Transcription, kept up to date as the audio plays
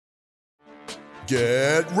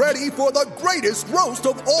Get ready for the greatest roast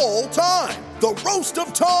of all time, the Roast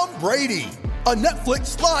of Tom Brady, a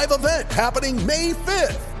Netflix live event happening May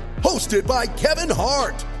 5th. Hosted by Kevin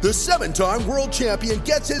Hart, the 7-time world champion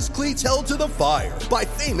gets his cleats held to the fire by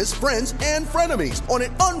famous friends and frenemies on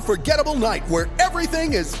an unforgettable night where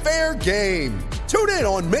everything is fair game. Tune in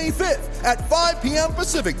on May 5th at 5 p.m.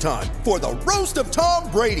 Pacific time for the Roast of Tom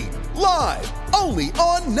Brady, live only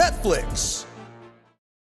on Netflix.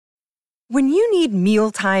 When you need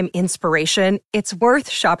mealtime inspiration, it's worth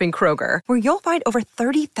shopping Kroger, where you'll find over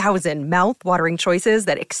 30,000 mouth-watering choices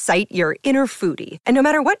that excite your inner foodie. And no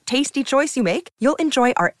matter what tasty choice you make, you'll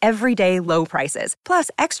enjoy our everyday low prices, plus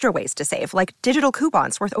extra ways to save, like digital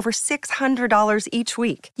coupons worth over $600 each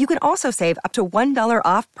week. You can also save up to $1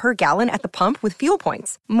 off per gallon at the pump with fuel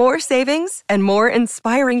points. More savings and more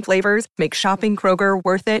inspiring flavors make shopping Kroger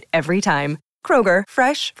worth it every time. Kroger,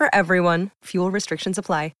 fresh for everyone. Fuel restrictions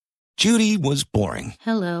apply. Judy was boring.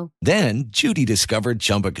 Hello. Then Judy discovered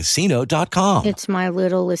ChumbaCasino.com. It's my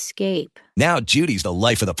little escape. Now Judy's the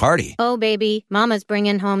life of the party. Oh, baby, mama's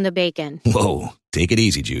bringing home the bacon. Whoa, take it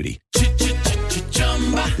easy, Judy.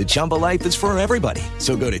 The Chumba life is for everybody.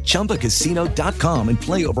 So go to ChumbaCasino.com and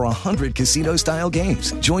play over 100 casino-style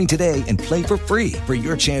games. Join today and play for free for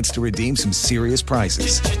your chance to redeem some serious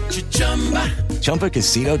prizes.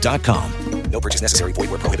 ChumbaCasino.com. No purchase necessary. Void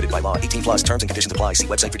where prohibited by law. 18 plus terms and conditions apply. See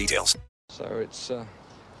website for details. So it's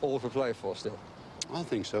all for play for still? I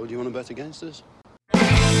think so. Do you want to bet against us?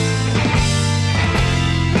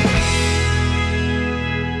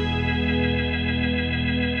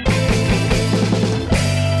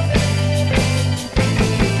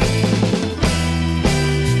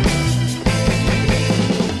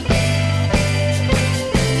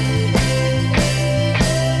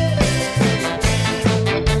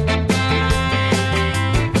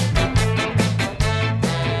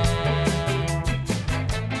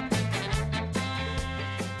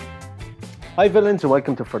 Hi villains and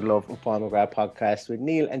welcome to For the Love of Paul McGrath podcast with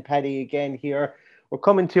Neil and Paddy again here. We're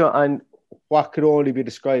coming to you on what could only be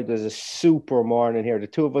described as a super morning here. The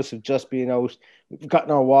two of us have just been out. We've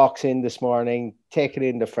gotten our walks in this morning, taking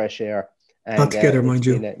in the fresh air. And, not together, mind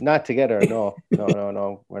you. Not together, no.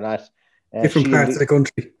 We're not. Different parts of the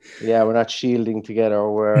country. Yeah, we're not shielding together.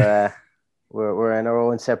 We're in our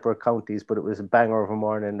own separate counties, but it was a banger of a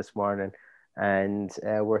morning this morning. And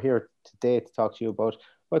we're here today to talk to you about...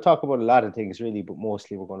 We'll talk about a lot of things really, but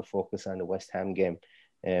mostly we're going to focus on the West Ham game.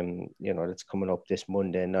 That's coming up this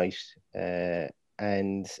Monday night. I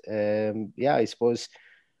suppose.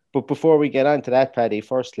 But before we get on to that, Paddy,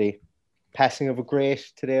 firstly, passing of a great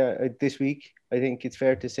today this week. I think it's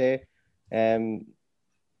fair to say. No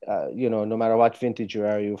matter what vintage you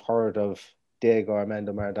are, you've heard of Diego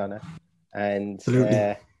Armando Maradona, and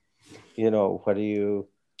whether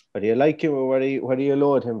you like him or whether you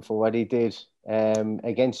loathe him for what he did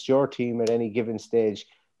against your team at any given stage,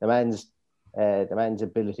 the man's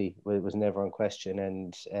ability was never in question,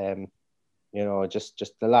 and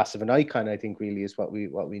just the loss of an icon, I think, really is what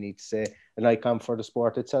we need to say, an icon for the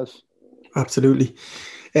sport itself. Absolutely.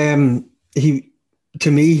 He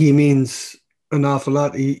means an awful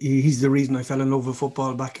lot. He's the reason I fell in love with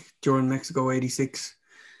football back during Mexico '86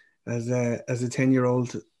 as a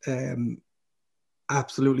 10-year-old.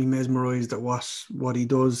 Absolutely mesmerised at what he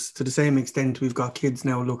does. To the same extent, we've got kids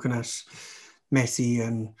now looking at Messi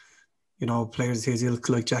and players of his ilk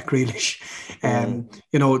like Jack Grealish.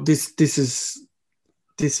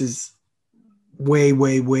 This is way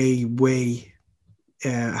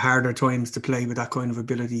harder times to play with that kind of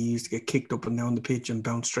ability. He used to get kicked up and down the pitch and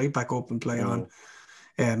bounce straight back up and play on.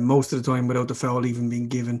 Most of the time without the foul even being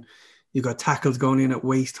given. You got tackles going in at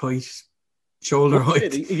waist height, shoulder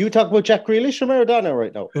height. You talk about Jack Grealish or Maradona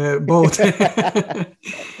right now? Both.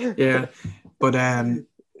 Yeah. But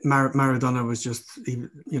Maradona was just,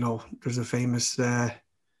 there's a famous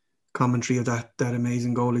commentary of that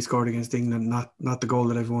amazing goal he scored against England. Not the goal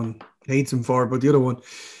that everyone hates him for, but the other one.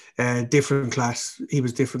 Different class. He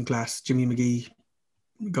was different class. Jimmy McGee,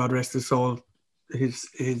 God rest his soul, his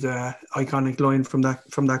iconic line from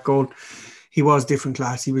that goal. He was different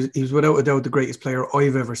class. He was without a doubt the greatest player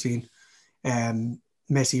I've ever seen.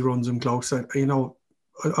 Messi runs him close. I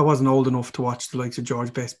wasn't old enough to watch the likes of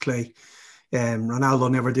George Best play. Ronaldo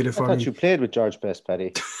never did it for me. I thought you played with George Best,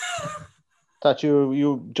 Paddy. Thought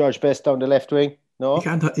you George Best down the left wing. No, you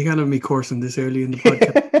can't have me coursing this early in the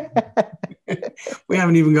podcast. We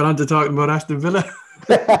haven't even got on to talking about Aston Villa.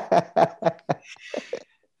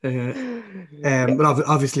 But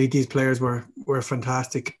obviously these players were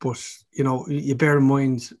fantastic. But you bear in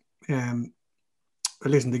mind, I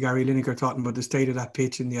listened to Gary Lineker talking about the state of that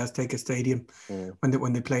pitch in the Azteca Stadium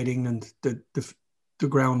when they played England. The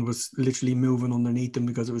ground was literally moving underneath them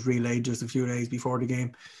because it was relayed just a few days before the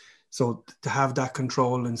game. So to have that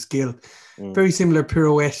control and skill, very similar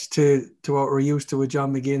pirouette to what we're used to with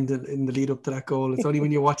John McGinn in the lead up to that goal. It's only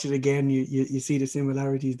when you watch it again you see the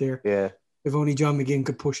similarities there. Yeah. If only John McGinn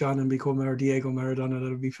could push on and become our Diego Maradona, that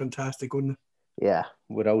would be fantastic, wouldn't it? Yeah,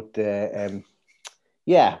 without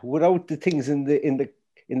the things in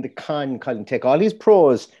the con, Colin, take all his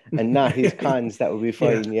pros and not his cons, that would be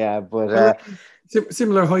fine. But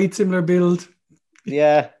similar height, similar build.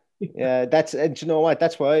 Yeah. That's, and you know what?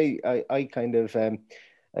 That's why I kind of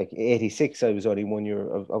like 86. I was only 1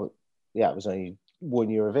 year I was only 1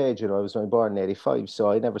 year of age. You know, I was only born in 85,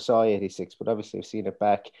 so I never saw 86. But obviously, I've seen it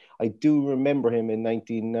back. I do remember him in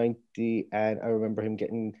 1990, and I remember him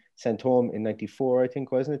getting sent home in 94. I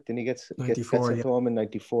think, wasn't it? Didn't he get sent home in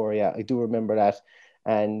 94? Yeah, I do remember that.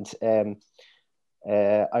 And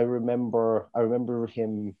I remember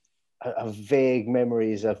him. I have vague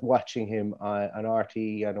memories of watching him on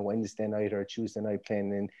RT on a Wednesday night or a Tuesday night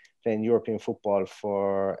playing European football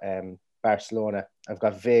for Barcelona. I've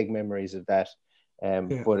got vague memories of that.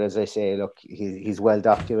 But as I say, look, he's well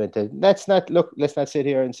documented. Let's not sit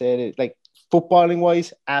here and say that, like, footballing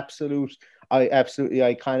wise, absolutely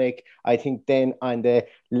iconic. I think then on the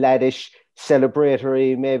laddish,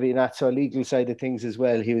 celebratory, maybe not so legal side of things as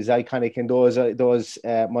well, he was iconic in those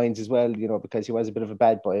minds as well, you know, because he was a bit of a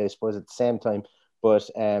bad boy, I suppose, at the same time. But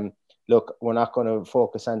look, we're not going to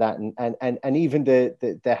focus on that, and even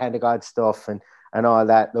the hand of God stuff and all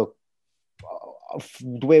that. Look,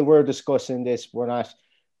 the way we're discussing this, we're going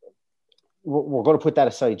to put that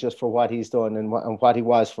aside just for what he's done and what he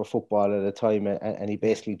was for football at the time, and he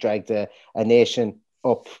basically dragged a nation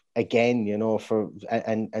up again, you know,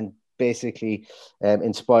 and basically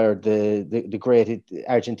inspired the great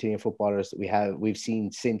Argentinian footballers that we've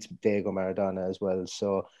seen since Diego Maradona as well.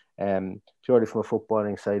 So purely from a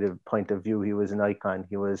footballing point of view, he was an icon.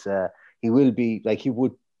 He will be, like, he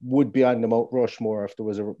would be on the Mount Rushmore if there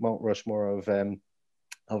was a Mount Rushmore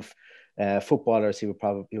of footballers. He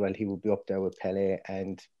would be up there with Pelé,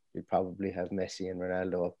 and you'd probably have Messi and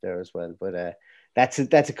Ronaldo up there as well. But that's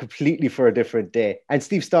a completely for a different day. And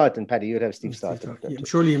Steve Staunton, Paddy, you'd have Steve Staunton.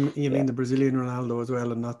 Surely you mean the Brazilian Ronaldo as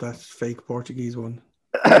well, and not that fake Portuguese one.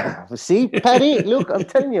 See, Paddy, look, I'm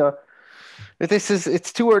telling you,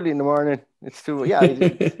 it's too early in the morning. It's too,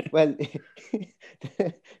 well,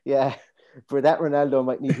 yeah. For that, Ronaldo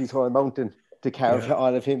might need his whole mountain to carve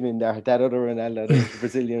all of him in there. That other Ronaldo, the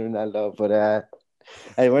Brazilian Ronaldo. But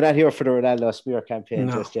we're not here for the Ronaldo smear campaign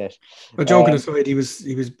just yet. But joking aside, he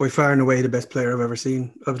was by far and away the best player I've ever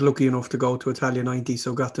seen. I was lucky enough to go to Italia 90,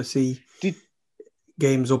 so got to see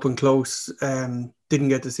games up and close. Didn't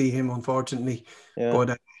get to see him, unfortunately. Yeah.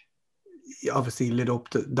 But obviously lit up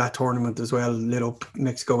that tournament as well, lit up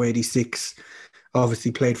Mexico 86.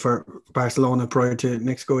 Obviously played for Barcelona prior to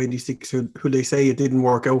Mexico 86, who they say it didn't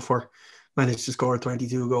work out for. Managed to score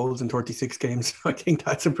 22 goals in 36 games. I think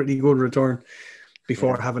that's a pretty good return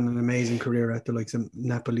before having an amazing career at the likes of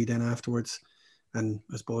Napoli then afterwards. And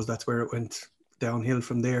I suppose that's where it went downhill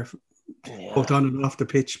from there, both on and off the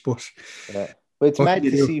pitch. But it's mad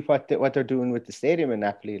to see what they're doing with the stadium in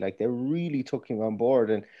Napoli. Like, they really took him on board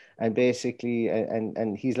and basically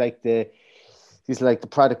and he's like the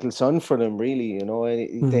prodigal son for them, really, you know.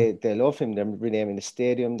 They love him. They're renaming the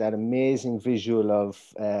stadium. That amazing visual of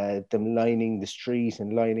them lining the street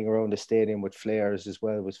and lining around the stadium with flares as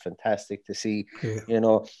well was fantastic to see. You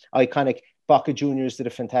know, iconic. Boca Juniors did a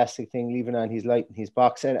fantastic thing, leaving on his light in his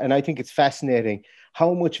box. And I think it's fascinating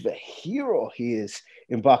how much of a hero he is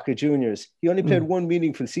in Boca Juniors. He only played one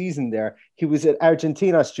meaningful season there. He was at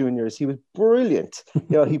Argentinos Juniors. He was brilliant. You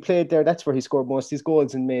know, he played there. That's where he scored most of his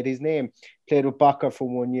goals and made his name. Played with Boca for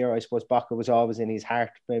 1 year. I suppose Boca was always in his heart.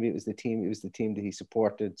 Maybe it was the team that he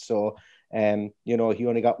supported. So, you know, he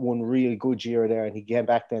only got one real good year there, and he came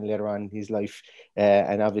back then later on in his life.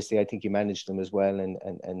 And obviously, I think he managed them as well, and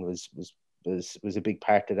was a big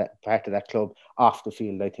part of that club off the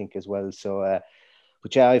field, I think, as well. So,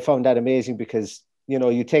 but yeah, I found that amazing because, you know,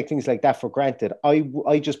 you take things like that for granted.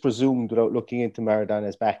 I just presumed, without looking into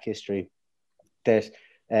Maradona's back history, that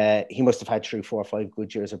he must have had 3, 4, 5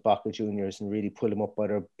 good years at Boca Juniors and really pull him up by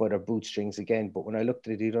their bootstrings again. But when I looked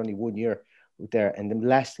at it, he'd only 1 year there, and the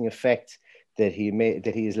lasting effect that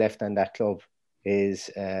he has left on that club is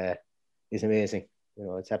amazing. You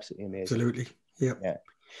know, it's absolutely amazing. Absolutely, yeah.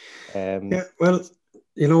 Well,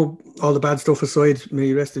 you know, all the bad stuff aside, may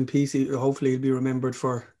he rest in peace. Hopefully he'll be remembered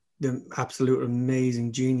for the absolute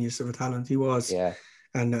amazing genius of a talent he was. Yeah.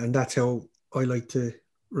 And that's how I like to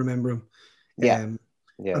remember him. Yeah.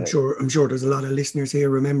 Yeah, I'm sure there's a lot of listeners here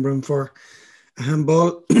remember him for a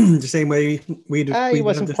handball the same way we did he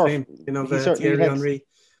wasn't the perfect. same, you know, He certainly Thierry had, Henry.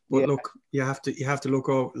 But yeah. look, you have to look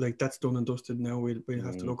over, like, that's done and dusted now. We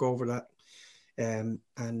have to look over that.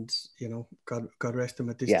 And you know, God rest him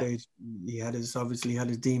at this stage. He had obviously had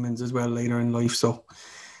his demons as well later in life. So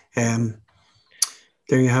there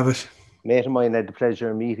you have it. Mate of mine had the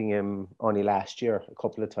pleasure of meeting him only last year a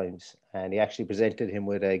couple of times, and he actually presented him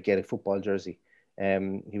with a Gaelic football jersey.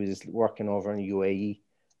 He was working over in UAE,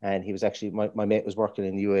 and he was actually my mate was working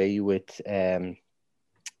in UAE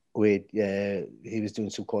he was doing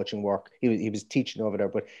some coaching work. He was teaching over there,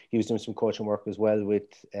 but he was doing some coaching work as well with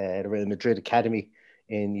the Real Madrid Academy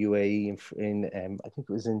in UAE. In I think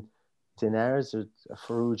it was in Dinars or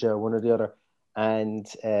Fallujah, one or the other. And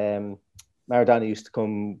Maradona used to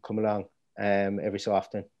come along every so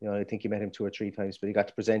often. You know, I think he met him 2 or 3 times, but he got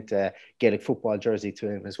to present a Gaelic football jersey to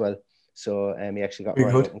him as well. So he actually got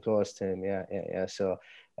right up and close to him. Yeah. So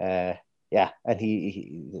and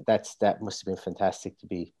he that must have been fantastic to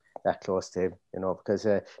be that close to him, you know, because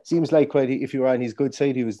seems like if you were on his good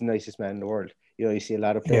side, he was the nicest man in the world. You know, you see a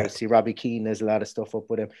lot of players. See Robbie Keane has a lot of stuff up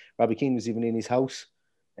with him. Robbie Keane was even in his house.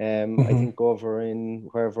 I think over in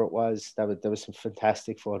wherever it was, there was some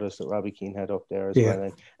fantastic photos that Robbie Keane had up there as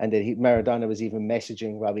well. And then Maradona was even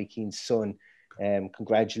messaging Robbie Keane's son,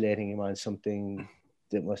 congratulating him on something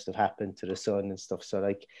that must have happened to the son and stuff. So,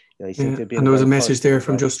 like, you know, he seemed to be. And there was a message there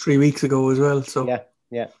from just 3 weeks ago as well. So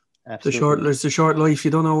yeah, absolutely. It's a short life.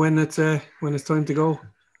 You don't know when it's time to go.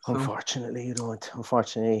 So. Unfortunately, you don't.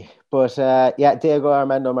 Unfortunately, but Diego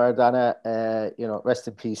Armando Maradona. You know, rest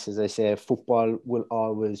in peace. As I say, football will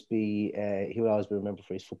always be. He will always be remembered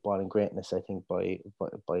for his footballing greatness. I think by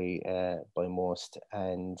most.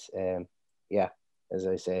 And as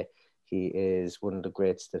I say, he is one of the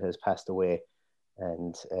greats that has passed away.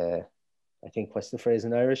 And I think, what's the phrase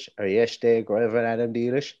in Irish? Ariesh de Groeven Adam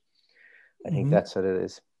Dealish. I think that's what it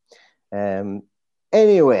is.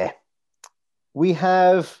 Anyway, we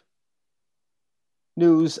have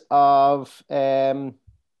news of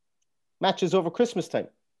matches over Christmas time.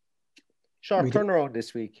 Short turnaround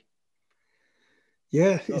this week.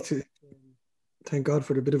 Yeah, thank God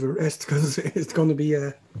for the bit of a rest, because it's going to be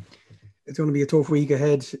a tough week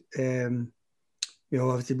ahead. You know,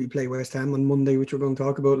 obviously we play West Ham on Monday, which we're going to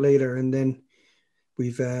talk about later, and then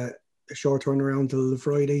we've a short turnaround till the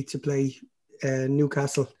Friday to play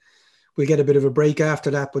Newcastle. We'll get a bit of a break after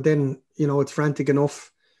that, but then, you know, it's frantic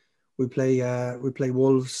enough. We play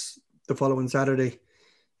Wolves the following Saturday,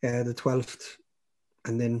 the 12th,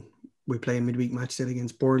 and then we play a midweek match set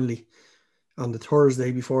against Burnley on the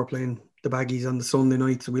Thursday before playing the Baggies on the Sunday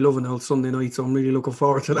night. So we love an old Sunday night, so I'm really looking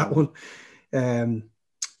forward to that one. And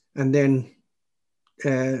then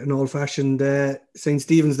an old-fashioned St.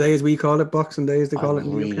 Stephen's Day, as we call it, Boxing Day, as they call it in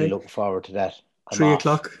the UK. I'm really looking forward to that.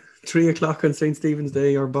 3 o'clock on St. Stephen's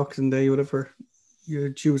Day, or Boxing Day, whatever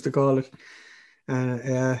you choose to call it.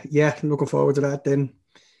 Looking forward to that. Then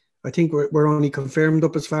I think we're only confirmed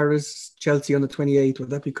up as far as Chelsea on the 28th. Would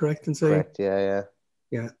that be correct in saying? Correct,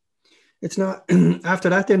 yeah. It's not after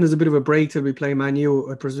that. Then there's a bit of a break till we play Man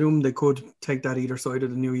U. I presume they could take that either side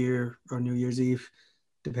of the New Year or New Year's Eve,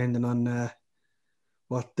 depending on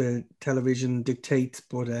what the television dictates.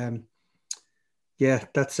 But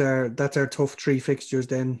that's our tough 3 fixtures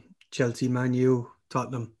then: Chelsea, Man U,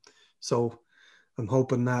 Tottenham. So I'm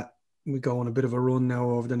hoping that we go on a bit of a run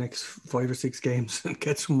now over the next 5 or 6 games and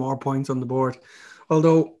get some more points on the board.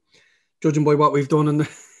 Although, judging by what we've done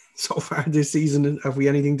so far this season, have we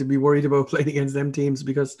anything to be worried about playing against them teams?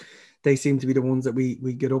 Because they seem to be the ones that we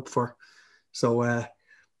get up for. So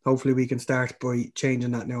hopefully we can start by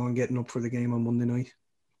changing that now and getting up for the game on Monday night.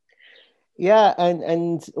 Yeah,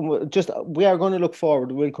 and just we are going to look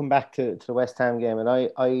forward. We'll come back to the West Ham game, and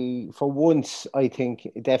I for once, I think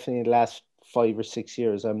definitely in the last 5 or 6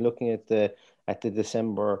 years, I'm looking at the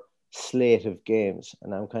December slate of games,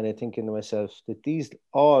 and I'm kind of thinking to myself that these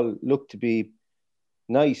all look to be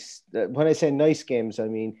nice. When I say nice games, I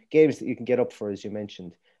mean games that you can get up for, as you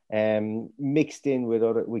mentioned, mixed in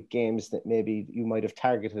with games that maybe you might have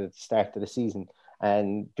targeted at the start of the season,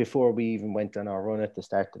 and before we even went on our run at the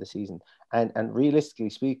start of the season. And realistically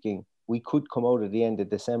speaking, we could come out at the end of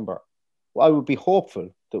December. Well, I would be hopeful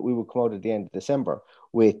that we would come out at the end of December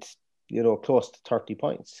with, you know, close to 30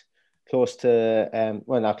 points. Close to,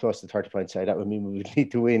 not close to 30 points. Sorry, that would mean we would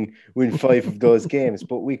need to win 5 of those games.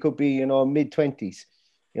 But we could be, you know, mid-20s.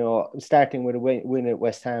 You know, starting with a win at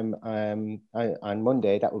West Ham on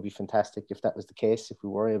Monday, that would be fantastic if that was the case, if we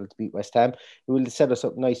were able to beat West Ham. It will set us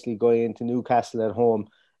up nicely going into Newcastle at home.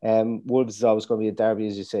 Wolves is always going to be a derby,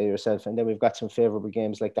 as you say yourself. And then we've got some favourable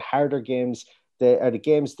games, like the harder games the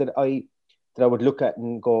games that I would look at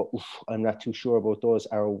and go, I'm not too sure about those,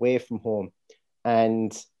 are away from home.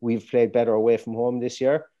 And we've played better away from home this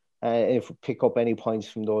year. If we pick up any points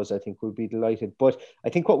from those, I think we'll be delighted. But I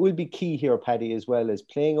think what will be key here, Paddy, as well, is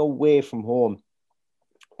playing away from home.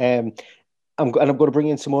 I'm going to bring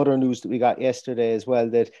in some other news that we got yesterday as well,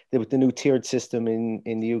 that with the new tiered system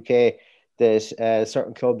in the UK, that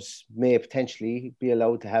certain clubs may potentially be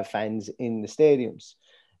allowed to have fans in the stadiums,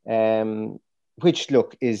 which,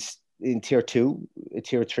 look, is in tier 2.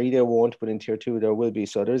 Tier 3 there won't, but in tier 2 there will be.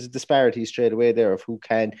 So there's a disparity straight away there of who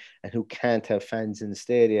can and who can't have fans in the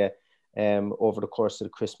stadia over the course of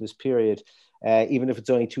the Christmas period. Even if it's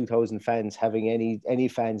only 2,000 fans, having any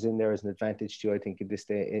fans in there is an advantage to you, I think, in this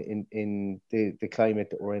day, in the climate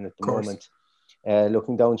that we're in at the moment.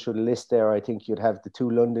 Looking down through the list there, I think you'd have the 2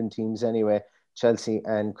 London teams anyway, Chelsea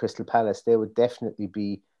and Crystal Palace. They would definitely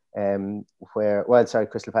be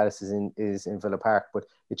Crystal Palace is in Villa Park, but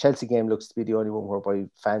the Chelsea game looks to be the only one whereby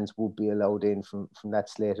fans would be allowed in from that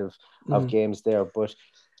slate of games there. But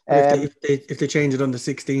if they change it on the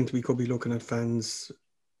 16th, we could be looking at fans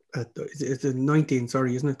at it's the 19th.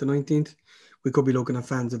 Sorry, isn't it the 19th? We could be looking at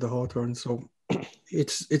fans at the Hawthorn. So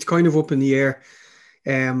it's kind of up in the air.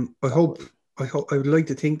 I would like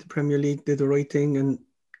to think the Premier League did the right thing and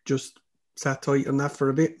just sat tight on that for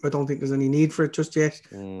a bit. I don't think there's any need for it just yet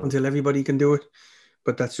until everybody can do it.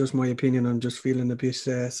 But that's just my opinion. I'm just feeling a bit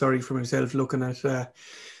sorry for myself looking at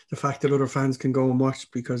the fact that other fans can go and watch,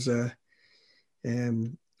 because I'd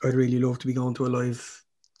really love to be going to a live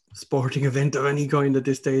sporting event of any kind at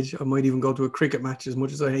this stage. I might even go to a cricket match, as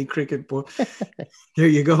much as I hate cricket, but there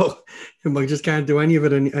you go. I just can't do any of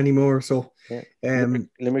it anymore. So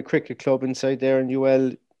Limerick Cricket Club inside there in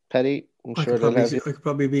UL, Paddy. I'm sure I could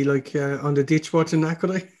probably be like on the ditch watching that,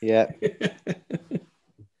 could I? Yeah.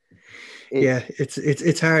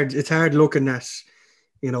 It's hard. It's hard looking at,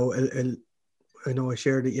 you know, I know I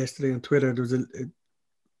shared it yesterday on Twitter. There was a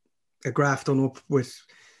graph done up with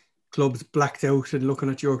clubs blacked out, and looking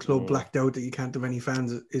at your club blacked out that you can't have any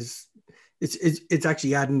fans it's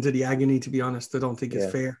actually adding to the agony, to be honest. I don't think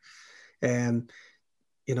it's fair.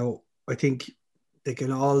 You know, I think they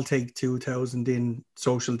can all take 2,000 in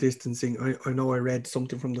social distancing. I know I read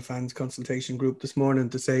something from the fans consultation group this morning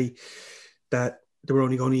to say that they were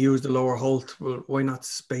only going to use the lower Holt. Well, why not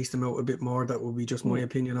space them out a bit more? That would be just my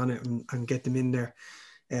opinion on it, and get them in there.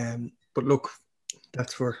 But look,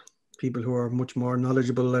 that's for people who are much more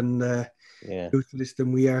knowledgeable and used to this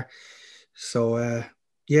than we are. So I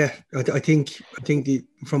think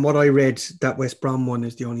from what I read, that West Brom one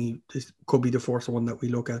is could be the first one that we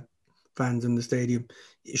look at, fans in the stadium,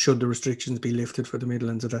 should the restrictions be lifted for the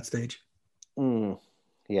Midlands at that stage.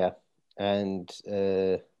 Yeah, and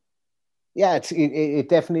it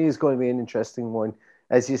definitely is going to be an interesting one.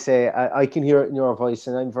 As you say, I can hear it in your voice,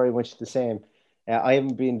 and I'm very much the same. I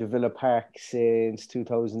haven't been to Villa Park since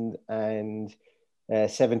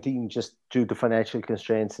 2017, just due to financial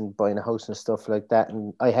constraints and buying a house and stuff like that.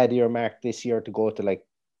 And I had earmarked this year to go to like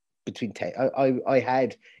between 10. I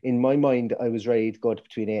had in my mind, I was ready to go to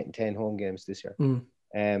between 8 and 10 home games this year.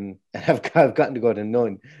 And I've gotten to go to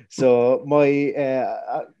none. So my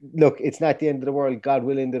look, it's not the end of the world. God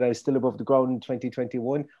willing that I'm still above the ground in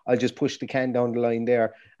 2021. I'll just push the can down the line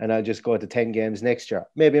there, and I'll just go to 10 games next year.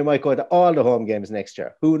 Maybe I might go to all the home games next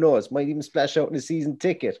year. Who knows? Might even splash out in a season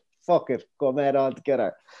ticket. Fuck it, go mad all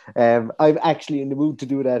together. I'm actually in the mood to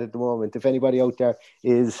do that at the moment. If anybody out there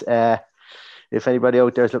is looking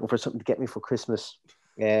for something to get me for Christmas,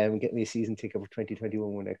 get me a season ticket for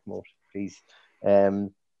 2021 when they come out, please.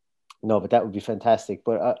 No, but that would be fantastic.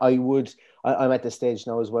 But I'm at the stage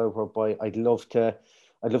now as well whereby I'd love to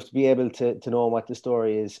be able to know what the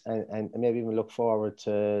story is, and maybe even look forward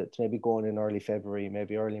to maybe going in early February,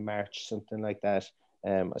 maybe early March, something like that.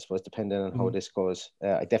 I suppose depending on how this goes.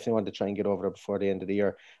 I definitely want to try and get over there before the end of the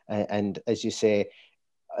year. And as you say,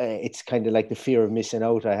 it's kind of like the fear of missing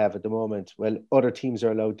out I have at the moment. Well, other teams are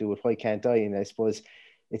allowed to do it. Why can't I? And I suppose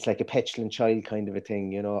it's like a petulant child kind of a thing.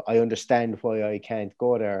 You know, I understand why I can't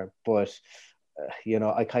go there, but you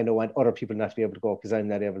know, I kind of want other people not to be able to go because I'm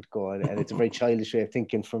not able to go. And it's a very childish way of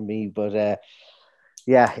thinking from me, but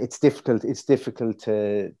it's difficult. It's difficult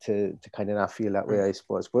to kind of not feel that way, I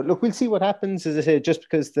suppose. But look, we'll see what happens. As I say, just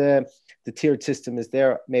because the tiered system is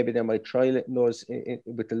there, maybe they might trial it in those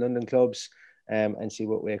with the London clubs. And see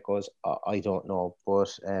what way it goes. I don't know,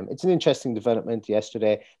 but it's an interesting development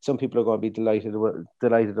yesterday. Some people are going to be delighted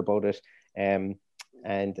about it, and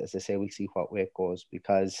as I say, we'll see what way it goes.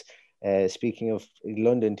 Because speaking of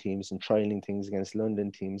London teams and trialing things against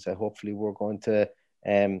London teams, hopefully we're going to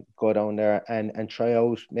go down there and try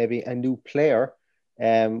out maybe a new player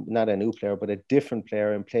not a new player, but a different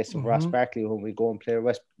player in place of Ross Barkley, whom we go and play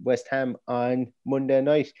West Ham on Monday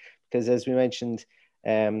night. Because as we mentioned,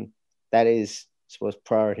 that is, I suppose,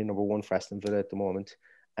 priority number one for Aston Villa at the moment.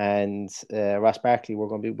 And Ross Barkley, we're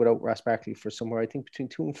going to be without Ross Barkley for somewhere, I think, between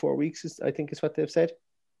 2 and 4 weeks, I think is what they've said.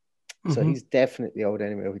 So he's definitely out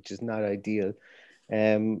anyway, which is not ideal.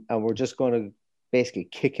 And we're just going to basically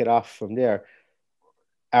kick it off from there.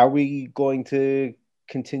 Are we going to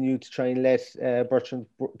continue to try and let Bertrand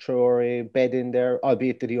Traore bed in there,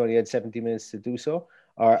 albeit that he only had 70 minutes to do so?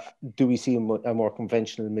 Or do we see a more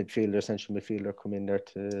conventional midfielder, central midfielder, come in there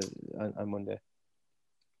on Monday?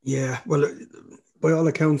 Yeah, well, by all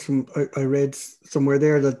accounts, I read somewhere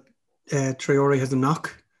there that Traore has a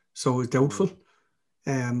knock, so it's doubtful.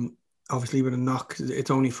 Obviously, with a knock,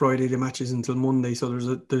 it's only Friday. The match is until Monday, so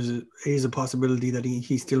there's a possibility that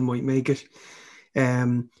he still might make it.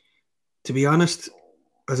 To be honest,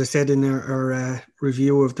 as I said in our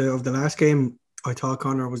review of the last game, I thought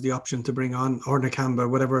Connor was the option to bring on, or Nakamba,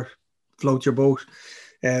 whatever floats your boat.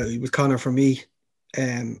 It was Connor for me,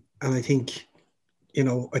 and I think,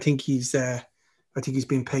 I think he's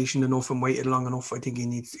been patient enough and waited long enough. I think he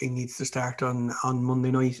needs to start on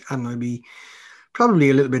Monday night, and I'll be probably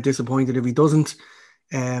a little bit disappointed if he doesn't.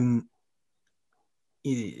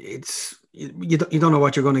 It's you don't know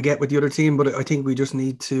what you're going to get with the other team, but I think we just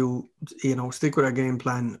need to stick with our game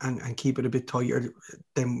plan and keep it a bit tighter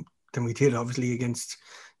than we did, obviously, against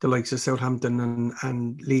the likes of Southampton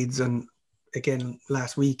and Leeds, and again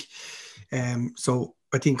last week. So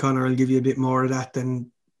I think Connor will give you a bit more of that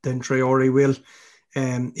than Traore will.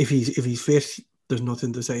 If he's fit, there's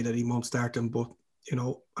nothing to say that he won't start him, but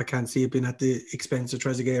I can't see it being at the expense of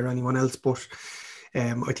Trezeguet or anyone else. But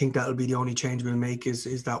I think that'll be the only change we'll make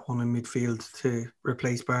is that one in midfield to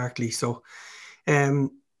replace Barkley. So it'll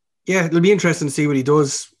be interesting to see what he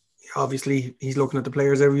does. Obviously, he's looking at the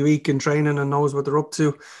players every week in training and knows what they're up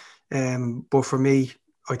to. But for me,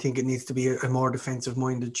 I think it needs to be a more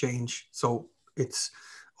defensive-minded change. So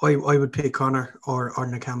I would pick Connor or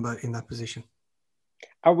Nakamba in that position.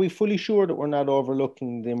 Are we fully sure that we're not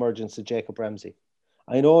overlooking the emergence of Jacob Ramsey?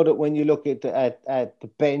 I know that when you look at the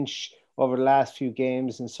bench over the last few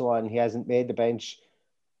games and so on, he hasn't made the bench.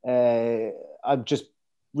 I'm just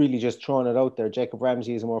throwing it out there. Jacob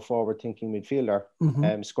Ramsey is a more forward-thinking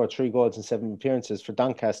midfielder. Scored 3 goals in 7 appearances for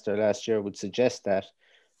Doncaster last year, would suggest that.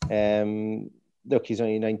 Look, he's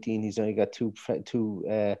only 19. He's only got two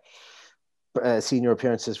senior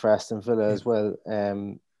appearances for Aston Villa as well.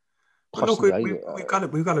 But look,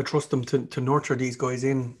 we've got to trust them to nurture these guys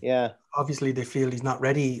in. Yeah. Obviously, they feel he's not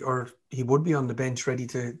ready, or he would be on the bench ready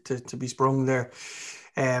to be sprung there.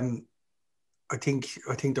 I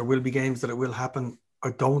think there will be games that it will happen. I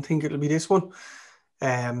don't think it'll be this one.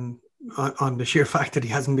 On the sheer fact that he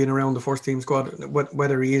hasn't been around the first team squad,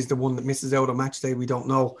 whether he is the one that misses out on match day, we don't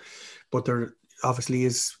know. But there obviously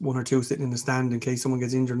is 1 or 2 sitting in the stand in case someone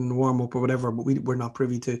gets injured in the warm up or whatever. But we're not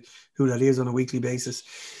privy to who that is on a weekly basis.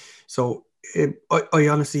 So I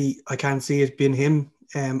honestly can't see it being him.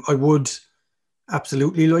 I would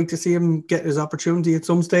absolutely like to see him get his opportunity at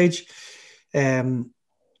some stage.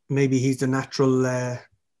 Maybe he's the natural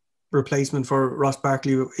replacement for Ross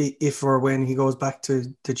Barkley if or when he goes back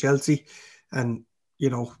to Chelsea. And,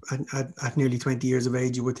 at nearly 20 years of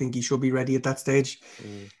age, you would think he should be ready at that stage.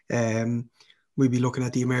 We'd be looking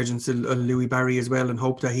at the emergence of Louis Barry as well and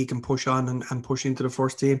hope that he can push on and push into the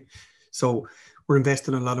first team. So we're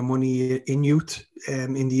investing a lot of money in youth,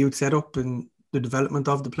 in the youth setup and the development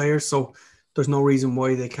of the players. So there's no reason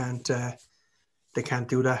why they can't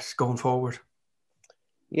do that going forward.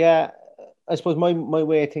 Yeah, I suppose my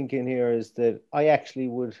way of thinking here is that I actually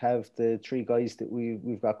would have the 3 guys that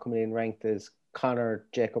we've got coming in ranked as Connor,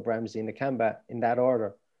 Jacob Ramsey and Nakamba in that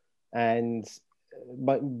order. And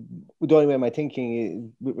the only way my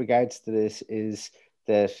thinking with regards to this is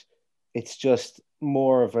that it's just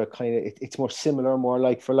more of a kind of, it's more similar, more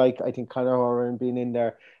like for like. I think Conor Horan being in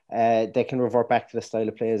there, they can revert back to the style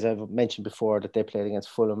of play, as I've mentioned before, that they played against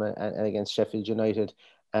Fulham and against Sheffield United.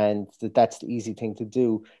 And that's the easy thing to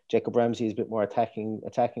do. Jacob Ramsey is a bit more attacking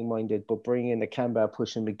minded, but bringing in Nakamba,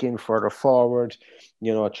 pushing McGinn further forward,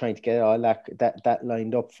 trying to get all that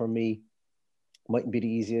lined up for me mightn't be the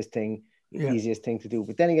easiest thing to do.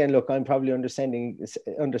 But then again, look, I'm probably underselling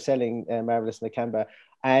Marvelous Nakamba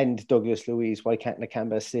and Douglas Luiz. Why can't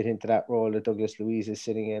Nakamba sit into that role that Douglas Luiz is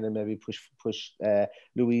sitting in and maybe push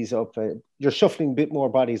Luiz up? You're shuffling a bit more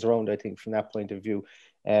bodies around, I think, from that point of view.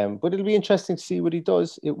 But it'll be interesting to see what he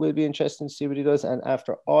does. It will be interesting to see what he does. And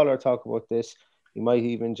after all our talk about this, he might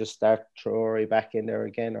even just start Traore back in there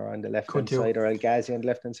again, or on the left-hand side, or El Ghazi on the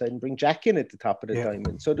left-hand side, and bring Jack in at the top of the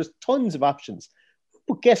diamond. So there's tons of options.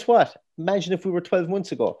 But guess what? Imagine if we were 12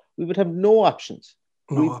 months ago, we would have no options.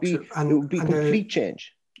 It would be complete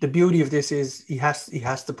change. The beauty of this is he has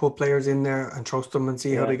to put players in there and trust them and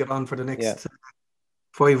see how they get on for the next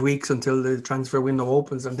 5 weeks until the transfer window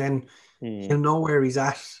opens, and then he'll know where he's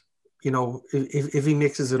at. You know, if he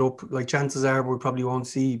mixes it up, like chances are we probably won't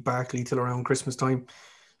see Barkley till around Christmas time.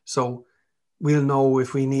 So we'll know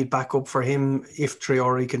if we need backup for him, if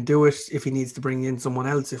Traore can do it, if he needs to bring in someone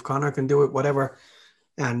else, if Connor can do it, whatever.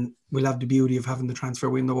 And we'll have the beauty of having the transfer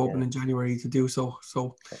window open in January to do so.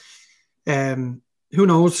 So, who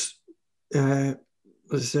knows? As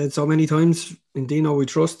I said so many times, in Dino we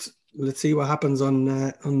trust. Let's see what happens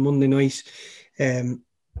on Monday night.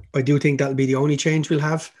 I do think that'll be the only change we'll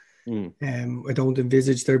have. I don't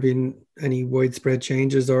envisage there being any widespread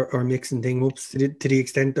changes or mixing things up to the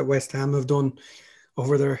extent that West Ham have done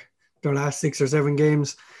over their last 6 or 7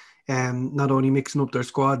 games. Not only mixing up their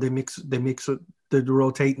squad, they mix the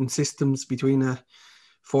rotating systems between a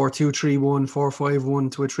 4-2-3-1,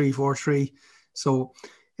 4-5-1 to a 3-4-3. So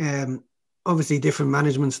obviously different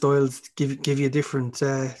management styles give you different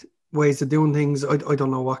ways of doing things. I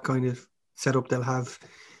don't know what kind of setup they'll have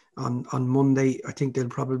on Monday. I think they'll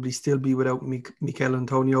probably still be without Mikel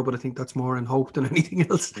Antonio, but I think that's more in hope than anything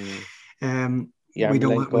else. We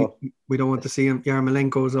don't want to see him.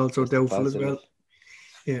 Yarmolenko is also doubtful as well.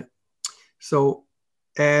 Yeah. So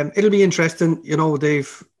it'll be interesting. You know, they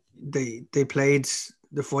played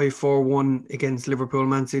the 5-4-1 against Liverpool,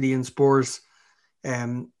 Man City and Spurs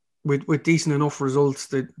with decent enough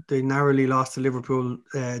results. They narrowly lost to Liverpool,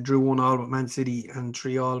 drew 1-1 with Man City and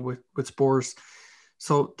 3-3 with Spurs.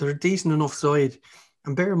 So they're a decent enough side.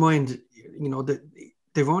 And bear in mind, you know, that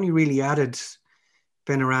they've only really added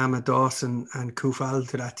Benrahma, Dawson and Koufal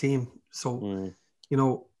to that team. So, you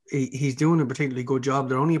know, he's doing a particularly good job.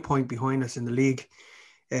 They're only a point behind us in the league.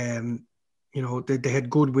 You know, they had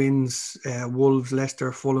good wins, Wolves,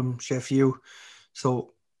 Leicester, Fulham, Sheffield.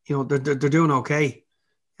 So, you know, they're doing okay.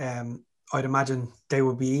 I'd imagine they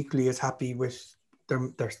would be equally as happy with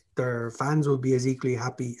their fans will be as equally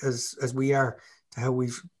happy as we are to how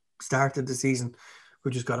we've started the season.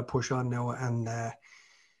 We've just got to push on now and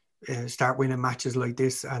start winning matches like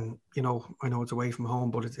this. And, you know, I know it's away from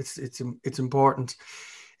home, but it's important.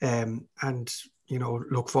 And, you know,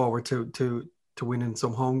 look forward to winning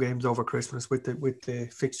some home games over Christmas with the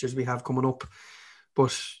fixtures we have coming up.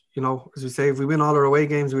 But, you know, as we say, if we win all our away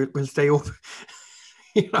games, we'll stay up.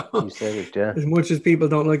 You know, you said it, yeah. As much as people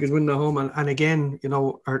don't like us winning at home, and again, you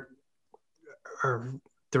know, our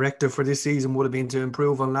directive for this season would have been to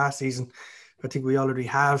improve on last season. I think we already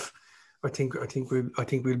have. I think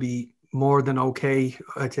we'll be more than okay.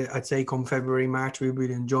 I'd say come February, March, we'll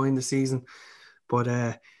be enjoying the season. But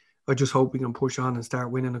I just hope we can push on and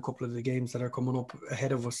start winning a couple of the games that are coming up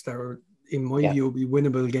ahead of us. That are, in my view, will be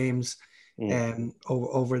winnable games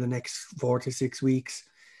over the next 4 to 6 weeks.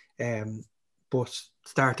 But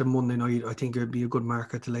starting Monday night, I think it would be a good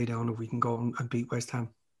marker to lay down if we can go and beat West Ham.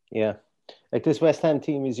 Yeah. Like this West Ham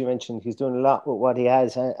team, as you mentioned, he's doing a lot with what he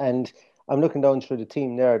has. And I'm looking down through the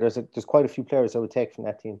team there. There's quite a few players I would take from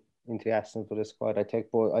that team into the Aston Villa squad. I take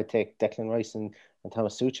Declan Rice and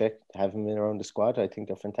Thomas Souček to have him in around the squad. I think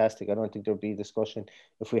they're fantastic. I don't think there'll be discussion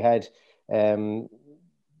if we had they're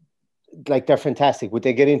fantastic. Would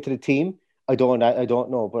they get into the team? I don't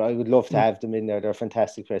know, but I would love to have them in there. They're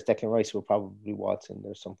fantastic players. Declan Rice will probably waltz in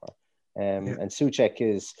there somewhere. And Souček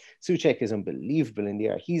is unbelievable in the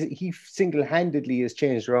air. He single-handedly has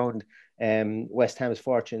changed around West Ham's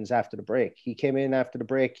fortunes after the break. He came in after the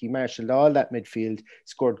break. He marshalled all that midfield,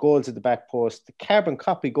 scored goals at the back post. The carbon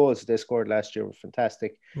copy goals that they scored last year were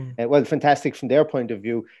fantastic. Well, fantastic from their point of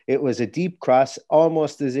view. It was a deep cross,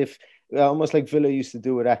 almost like Villa used to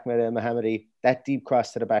do with Ahmed El Mohammadi, that deep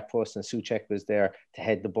cross to the back post, and Souček was there to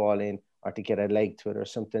head the ball in or to get a leg to it or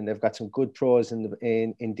something. They've got some good pros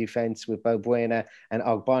in defence with Balbuena and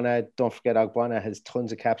Ogbonna. Don't forget, Ogbonna has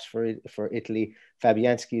tons of caps for Italy.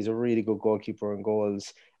 Fabianski is a really good goalkeeper in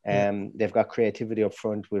goals. They've got creativity up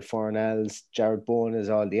front with Fornals. Jared Bowen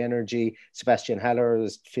has all the energy. Sebastian Haller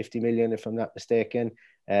is 50 million, if I'm not mistaken,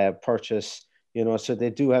 purchase. You know, so they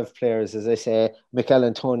do have players. As I say, Mikel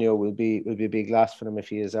Antonio will be a big loss for them if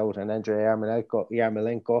he is out, and Andrei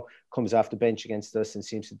Yarmolenko comes off the bench against us and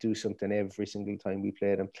seems to do something every single time we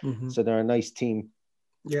play them. So they're a nice team.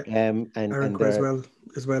 Yeah, and Cresswell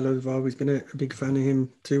as well. I've always been a big fan of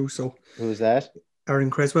him too. So who's that? Aaron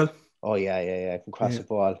Cresswell. Oh yeah, can cross the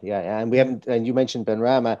ball. Yeah, and we haven't. And you mentioned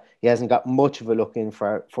Benrahma. He hasn't got much of a look in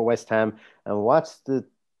for West Ham. And what's to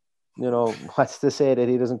say that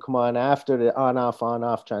he doesn't come on after the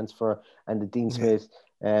on-off transfer and the Dean Smith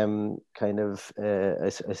kind of I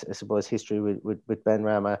suppose history with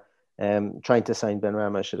Benrahma, trying to sign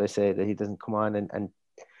Benrahma, should I say, that he doesn't come on and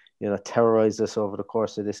terrorize us over the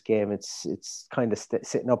course of this game. It's kind of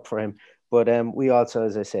sitting up for him. But we also,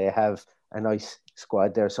 as I say, have a nice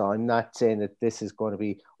squad there. So I'm not saying that this is going to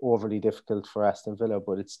be overly difficult for Aston Villa,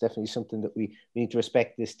 but it's definitely something that we need to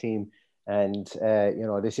respect this team. And,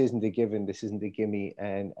 this isn't a given, this isn't a gimme.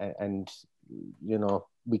 And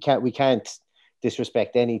we can't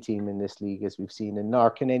disrespect any team in this league, as we've seen, and nor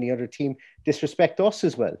can any other team disrespect us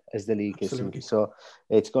as well as the league is. So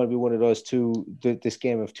it's going to be one of those this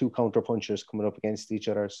game of two counter punchers coming up against each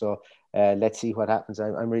other. So let's see what happens.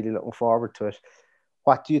 I'm really looking forward to it.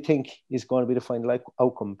 What do you think is going to be the final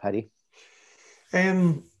outcome, Paddy?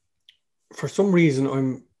 For some reason,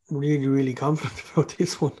 I'm really, really confident about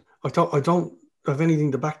this one. I don't have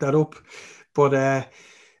anything to back that up, but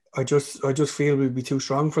I just feel we'll be too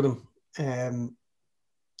strong for them. A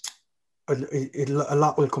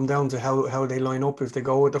lot will come down to how they line up. If they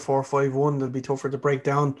go with the 4-5-1, they'll be tougher to break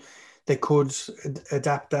down. They could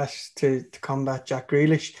adapt that to combat Jack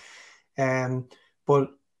Grealish.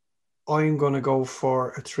 But I'm going to go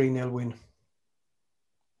for a 3-0 win.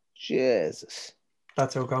 Jesus.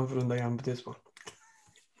 That's how confident I am with this one.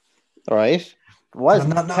 All right.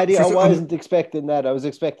 Paddy, I wasn't expecting that. I was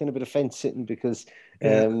expecting a bit of fence sitting because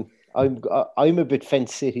I'm a bit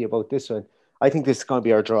fence city about this one. I think this is going to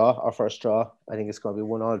be our first draw. I think it's going to be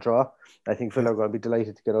 1-1 draw. I think Villa are going to be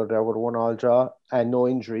delighted to get out there with a 1-1 draw and no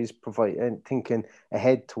injuries, and thinking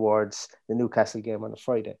ahead towards the Newcastle game on a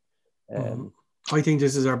Friday. I think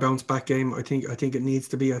this is our bounce back game. I think it needs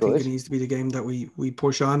to be. I think it needs to be the game that we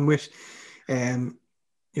push on with.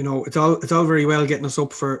 It's all very well getting us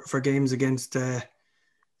up for games against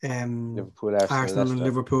Liverpool, Arsenal and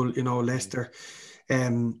Liverpool, Leicester.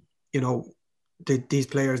 These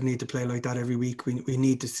players need to play like that every week. We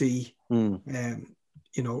need to see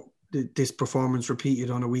this performance repeated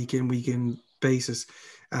on a week in basis,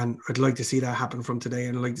 and I'd like to see that happen from today,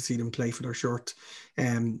 and I'd like to see them play for their shirt.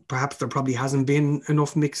 Perhaps there probably hasn't been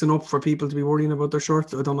enough mixing up for people to be worrying about their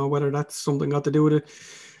shirts. I don't know whether that's something got to do with it,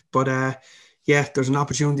 but there's an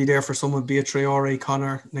opportunity there for someone, be it Traore,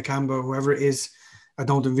 Connor, Nakamba, whoever it is. I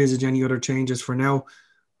don't envisage any other changes for now.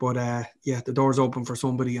 But the door's open for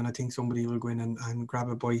somebody, and I think somebody will go in and grab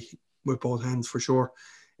it with both hands for sure.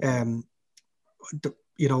 I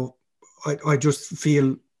just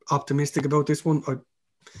feel optimistic about this one.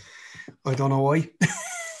 I don't know why.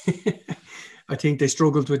 I think they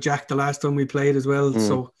struggled with Jack the last time we played as well.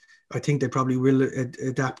 So I think they probably will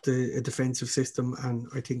adapt a defensive system, and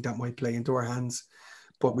I think that might play into our hands.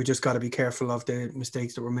 But we just got to be careful of the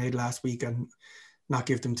mistakes that were made last week and not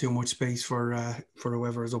give them too much space for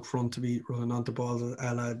whoever is up front to be running onto balls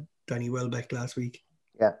a la Danny Welbeck last week.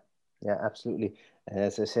 Yeah, absolutely. And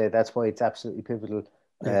as I say, that's why it's absolutely pivotal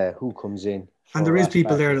who comes in. And there is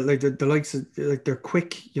people there like the likes of, like, they're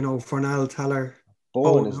quick, Fornal, Taller,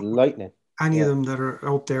 Bowen is lightning. Any of them that are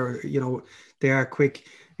out there, they are quick.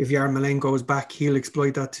 If Yarmolenko is back, he'll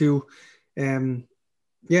exploit that too. I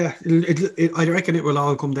reckon it will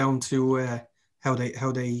all come down to how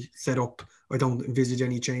they set up. I don't envisage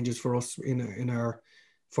any changes for us in our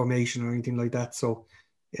formation or anything like that. So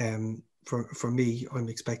for me, I'm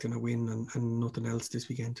expecting a win and nothing else this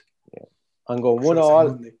weekend. Yeah. I'm going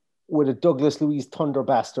 1-1 with a Douglas Luiz thunder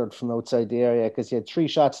bastard from outside the area, because he had 3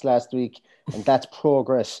 shots last week, and that's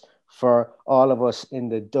progress for all of us in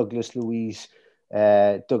the Douglas Luiz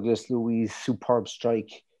superb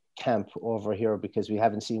strike camp over here, because we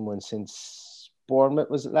haven't seen one since Bournemouth.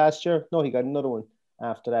 Was it last year? No, he got another one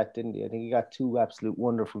after that, didn't he? I think he got 2 absolute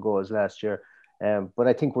wonderful goals last year. But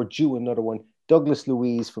I think we're due another one. Douglas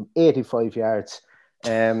Luiz from 85 yards.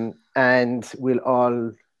 And we'll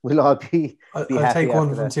all be I'll happy. Take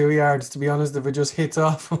one from 2 yards, to be honest, if it just hits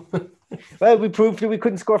off. Well, we proved that we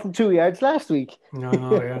couldn't score from 2 yards last week. No,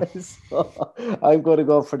 yeah. So I'm going to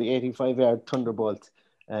go for the 85-yard thunderbolt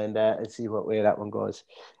and see what way that one goes.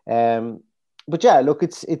 But yeah, look,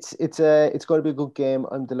 it's going to be a good game.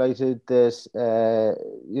 I'm delighted that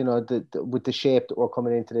with the shape that we're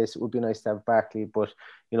coming into this, it would be nice to have Barkley, but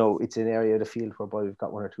it's an area of the field whereby we've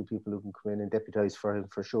got 1 or 2 people who can come in and deputise for him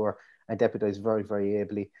for sure, and deputise very, very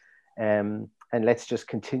ably. And let's just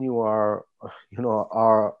continue our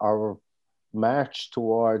march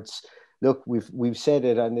towards. Look, we've said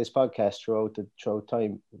it on this podcast throughout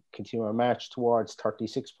time. Continue our march towards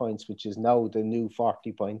 36 points, which is now the new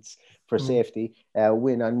 40 points for safety.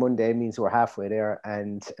 Win on Monday means we're halfway there,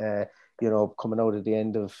 and coming out at the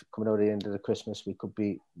end of the Christmas, we could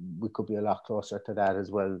be a lot closer to that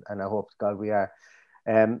as well. And I hope to God we are.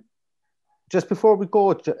 Just before we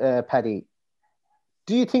go, Paddy,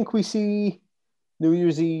 Do you think we see New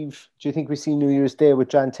Year's Eve? Do you think we see New Year's Day with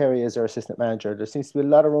John Terry as our assistant manager? There seems to be a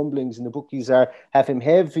lot of rumblings, and the bookies have him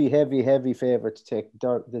heavy favourite to take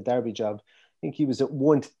the Derby job. I think he was at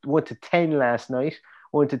 1-10 last night,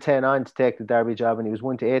 1-10 on to take the Derby job, and he was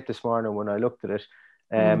 1-8 this morning when I looked at it.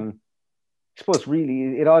 I suppose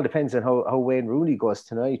really it all depends on how Wayne Rooney goes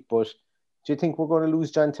tonight. But do you think we're going to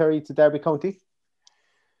lose John Terry to Derby County?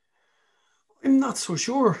 I'm not so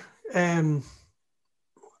sure. I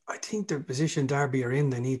think the position Derby are in,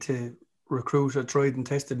 they need to recruit a tried and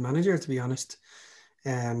tested manager, to be honest.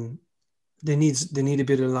 They need a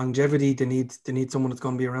bit of longevity. They need someone that's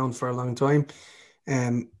going to be around for a long time.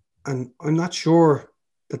 And I'm not sure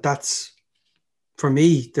that's for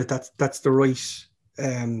me that's the right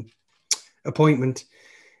appointment.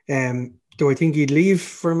 Do I think he'd leave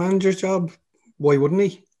for a manager's job? Why wouldn't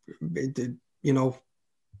he?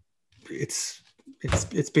 It's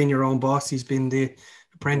been your own boss. He's been the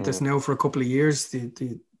apprentice now for a couple of years. He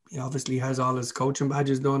obviously has all his coaching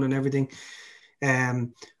badges done and everything.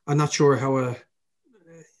 I'm not sure how a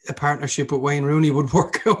partnership with Wayne Rooney would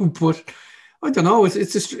work out, but I don't know. It's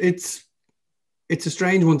a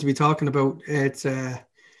strange one to be talking about.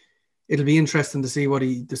 It'll be interesting to see what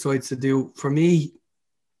he decides to do. For me,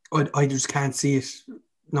 I just can't see it.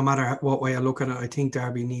 No matter what way I look at it, I think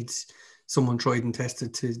Derby needs someone tried and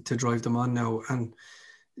tested to drive them on now, and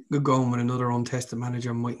going with another untested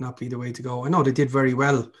manager might not be the way to go. I know they did very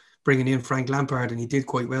well bringing in Frank Lampard, and he did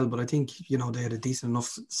quite well, but I think, they had a decent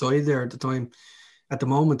enough side there at the time. At the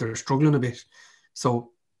moment, they're struggling a bit.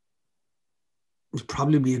 So it'd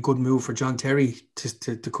probably be a good move for John Terry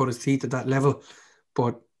to cut his teeth at that level.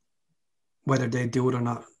 But whether they do it or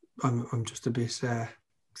not, I'm just a bit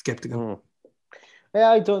sceptical. Yeah,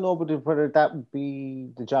 I don't know whether that would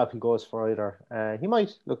be the job he goes for either. He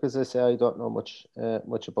might. Look, as I say, I don't know much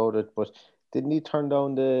about it, but didn't he turn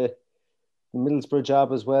down the Middlesbrough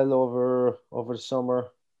job as well over the summer?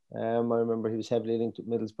 I remember he was heavily linked with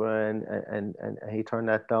Middlesbrough, and he turned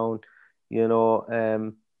that down. Yeah,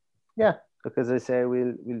 look, as I say,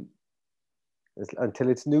 we'll until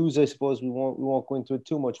it's news, I suppose we won't go into it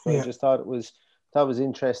too much. But I just thought it was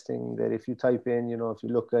interesting that if you type in, if you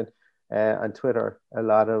look at on Twitter, a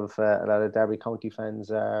lot of Derby County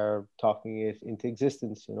fans are talking it into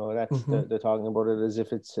existence. They're talking about it as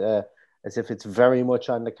if it's very much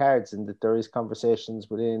on the cards, and that there is conversations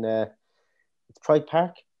within it's Pride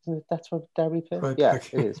Park, isn't it? That's where Derby plays. Pride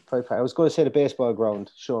Park. It is Pride Park. I was going to say the baseball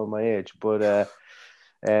ground, showing my age, but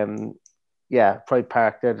Pride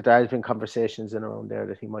Park. There has been conversations in around there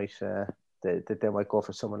that he might that they might go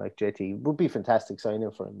for someone like JT. It would be fantastic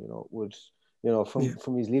signing for him.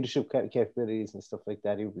 From his leadership capabilities and stuff like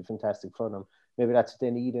that, he would be fantastic for them. Maybe that's what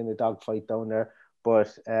they need in a dogfight down there. But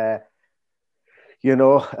Steve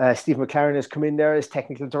McLaren has come in there as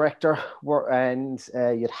technical director, and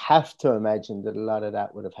you'd have to imagine that a lot of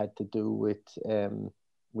that would have had to do with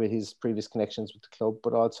his previous connections with the club,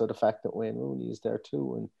 but also the fact that Wayne Rooney is there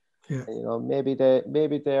too, and maybe their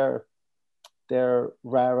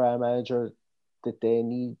rah-rah manager that they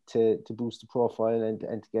need to boost the profile and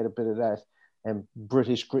to get a bit of that. And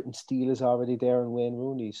British grit and steel is already there in Wayne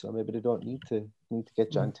Rooney, so maybe they don't need to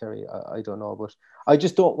get John Terry. I don't know, but I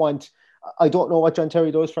just don't want. I don't know what John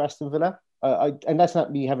Terry does for Aston Villa. And that's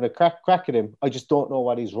not me having a crack at him. I just don't know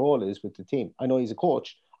what his role is with the team. I know he's a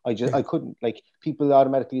coach. I couldn't, like, people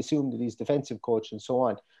automatically assume that he's defensive coach and so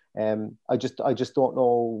on. I just don't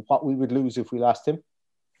know what we would lose if we lost him.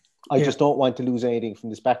 I just don't want to lose anything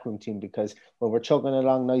from this backroom team, because when we're chugging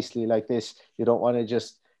along nicely like this, you don't want to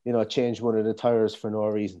just change one of the tires for no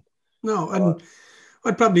reason. No, and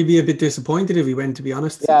I'd probably be a bit disappointed if he went, to be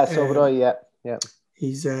honest. Yeah, so would I. Yeah.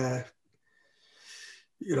 He's I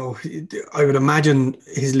would imagine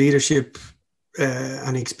his leadership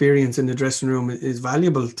and experience in the dressing room is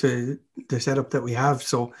valuable to the setup that we have.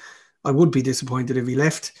 So I would be disappointed if he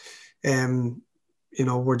left.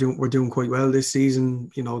 We're doing quite well this season.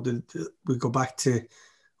 We go back to,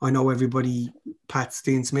 I know everybody pats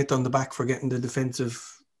Dean Smith on the back for getting the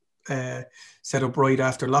defensive set up right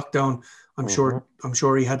after lockdown. I'm sure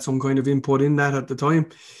he had some kind of input in that at the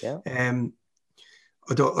time. Yeah.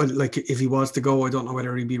 I don't like, if he was to go, I don't know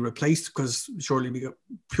whether he'd be replaced, because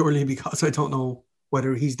purely because I don't know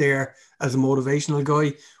whether he's there as a motivational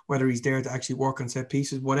guy, whether he's there to actually work on set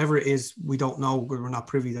pieces, whatever it is, we don't know, because we're not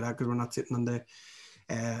privy to that, because we're not sitting on the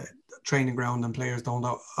training ground, and players don't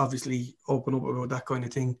obviously open up about that kind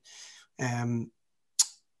of thing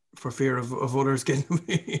for fear of others getting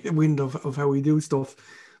wind of how we do stuff.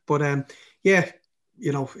 But it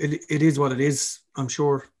is what it is. I'm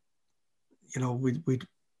sure we'd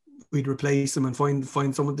we'd replace him and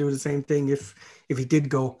find someone to do the same thing if he did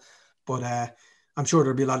go. But I'm sure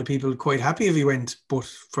there'd be a lot of people quite happy if he went. But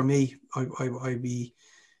for me, I'd be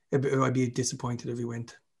disappointed if he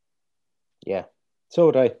went. Yeah, so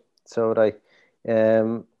would I.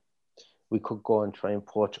 We could go and try and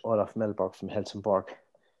poach Olaf Melberg from Helsingborg,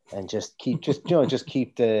 and just keep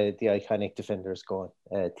the iconic defenders going,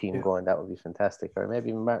 going. That would be fantastic. Or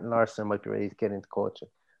maybe Martin Larsson might be ready to get into coaching.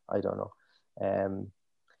 I don't know.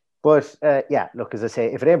 But look, as I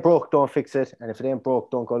say, if it ain't broke, don't fix it. And if it ain't broke,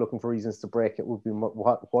 don't go looking for reasons to break it. Would be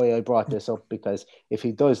why I brought this up, because if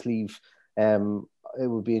he does leave, it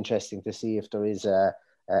would be interesting to see if there is a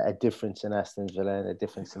difference in Aston Villa and a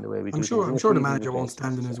difference in the way we do. I'm sure the manager won't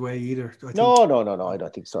stand in his way either. No. I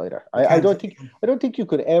don't think so either. I don't think you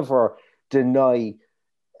could ever deny,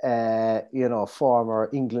 former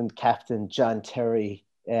England captain John Terry,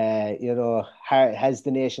 has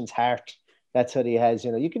the nation's heart. That's what he has.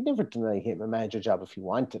 You could never deny him a manager job if he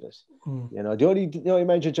wanted it. The only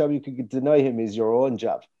manager job you could deny him is your own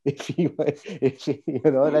job. That's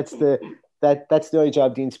the only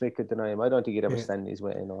job Dean Smith could deny him. I don't think he'd ever stand in his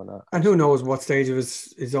way. No. And who knows what stage of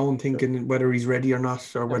his own thinking, whether he's ready or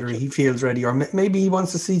not, or whether he feels ready, or maybe he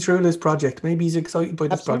wants to see through this project. Maybe he's excited by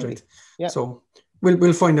this project. Yeah. So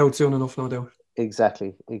we'll find out soon enough, no doubt.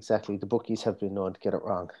 Exactly. The bookies have been known to get it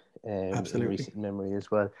wrong in recent memory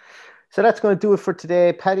as well. So that's going to do it for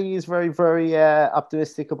today. Paddy is very, very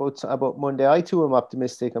optimistic about Monday. I too am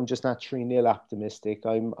optimistic. I'm just not 3-0 optimistic.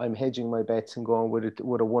 I'm hedging my bets and going with a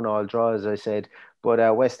 1-1 draw, as I said.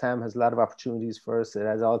 But West Ham has a lot of opportunities for us. It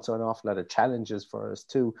has also an awful lot of challenges for us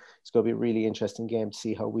too. It's going to be a really interesting game to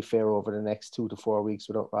see how we fare over the next 2 to 4 weeks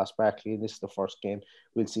without Ross Barkley. And this is the first game.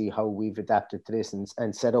 We'll see how we've adapted to this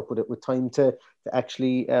and set up with it with time to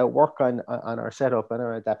actually work on our setup and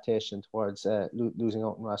our adaptation towards losing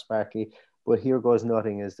out on Ross Barkley. But here goes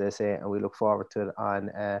nothing, as they say, and we look forward to it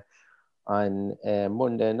on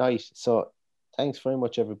Monday night. So thanks very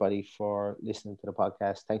much, everybody, for listening to the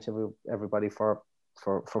podcast. Thanks everybody for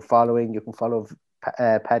following. You can follow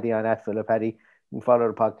Paddy on @VillaPaddy. You can follow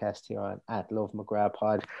the podcast here on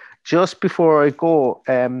 @LoveMcGrathPod. Just before I go,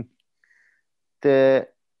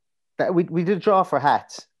 we did a draw for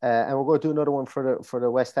hats, and we're going to do another one for the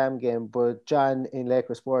West Ham game. But John in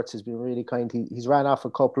Laker Sports has been really kind. He's ran off a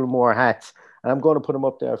couple more hats, and I'm going to put them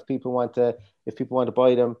up there if people want to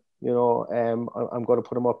buy them. I'm going to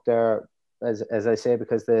put them up there as I say,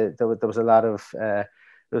 because there was a lot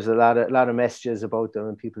of messages about them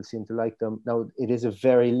and people seem to like them. Now it is a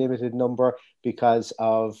very limited number because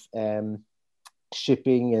of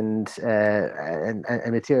shipping and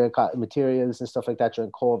materials and stuff like that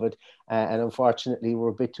during COVID, and unfortunately we're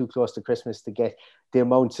a bit too close to Christmas to get the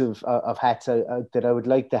amounts of hats that I would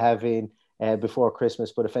like to have in before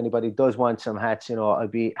Christmas. But if anybody does want some hats,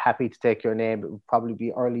 I'd be happy to take your name. It would probably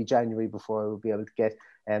be early January before I would be able to get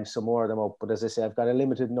some more of them up. But as I say, I've got a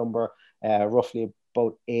limited number, roughly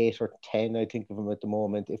about 8 or 10, I think of them at the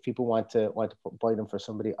moment. If people want to buy them for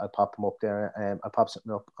somebody, I'll pop them up there. I'll pop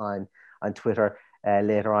something up on Twitter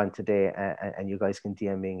later on today, and you guys can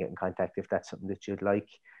DM me and get in contact if that's something that you'd like.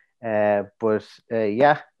 But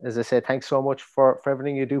as I said, thanks so much for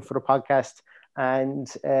everything you do for the podcast. And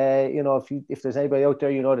if there's anybody out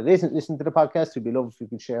there that isn't listening to the podcast, we'd love if you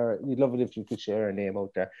could share it. We'd love it if you could share a name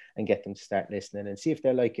out there and get them to start listening and see if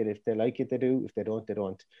they like it. If they like it, they do. If they don't, they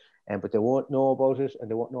don't. But they won't know about it, and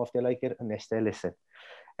they won't know if they like it unless they listen.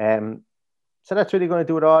 So that's really going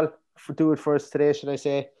to do it for us today, should I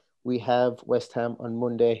say. We have West Ham on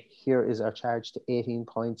Monday. Here is our charge to 18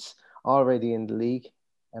 points already in the league,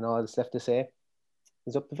 and all that's left to say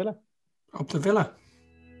is up to Villa. Up to Villa.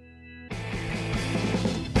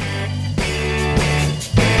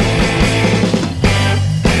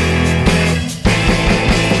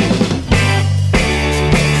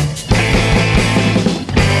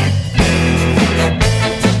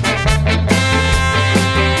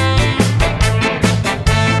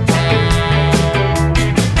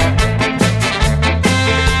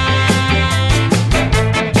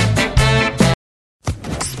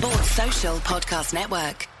 Podcast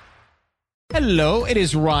Network. Hello, it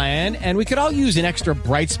is Ryan, and we could all use an extra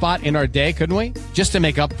bright spot in our day, couldn't we? Just to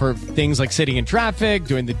make up for things like sitting in traffic,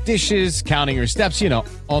 doing the dishes, counting your steps,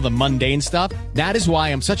 all the mundane stuff. That is why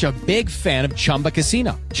I'm such a big fan of Chumba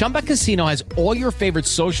Casino. Chumba Casino has all your favorite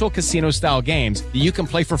social casino style games that you can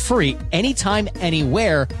play for free anytime,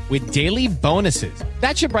 anywhere with daily bonuses.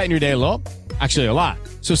 That should brighten your day a little. Actually, a lot.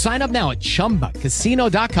 So sign up now at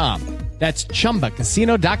ChumbaCasino.com. That's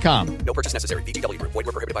ChumbaCasino.com. No purchase necessary. VGW Group. Void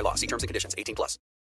where prohibited by law. See terms and conditions. 18+.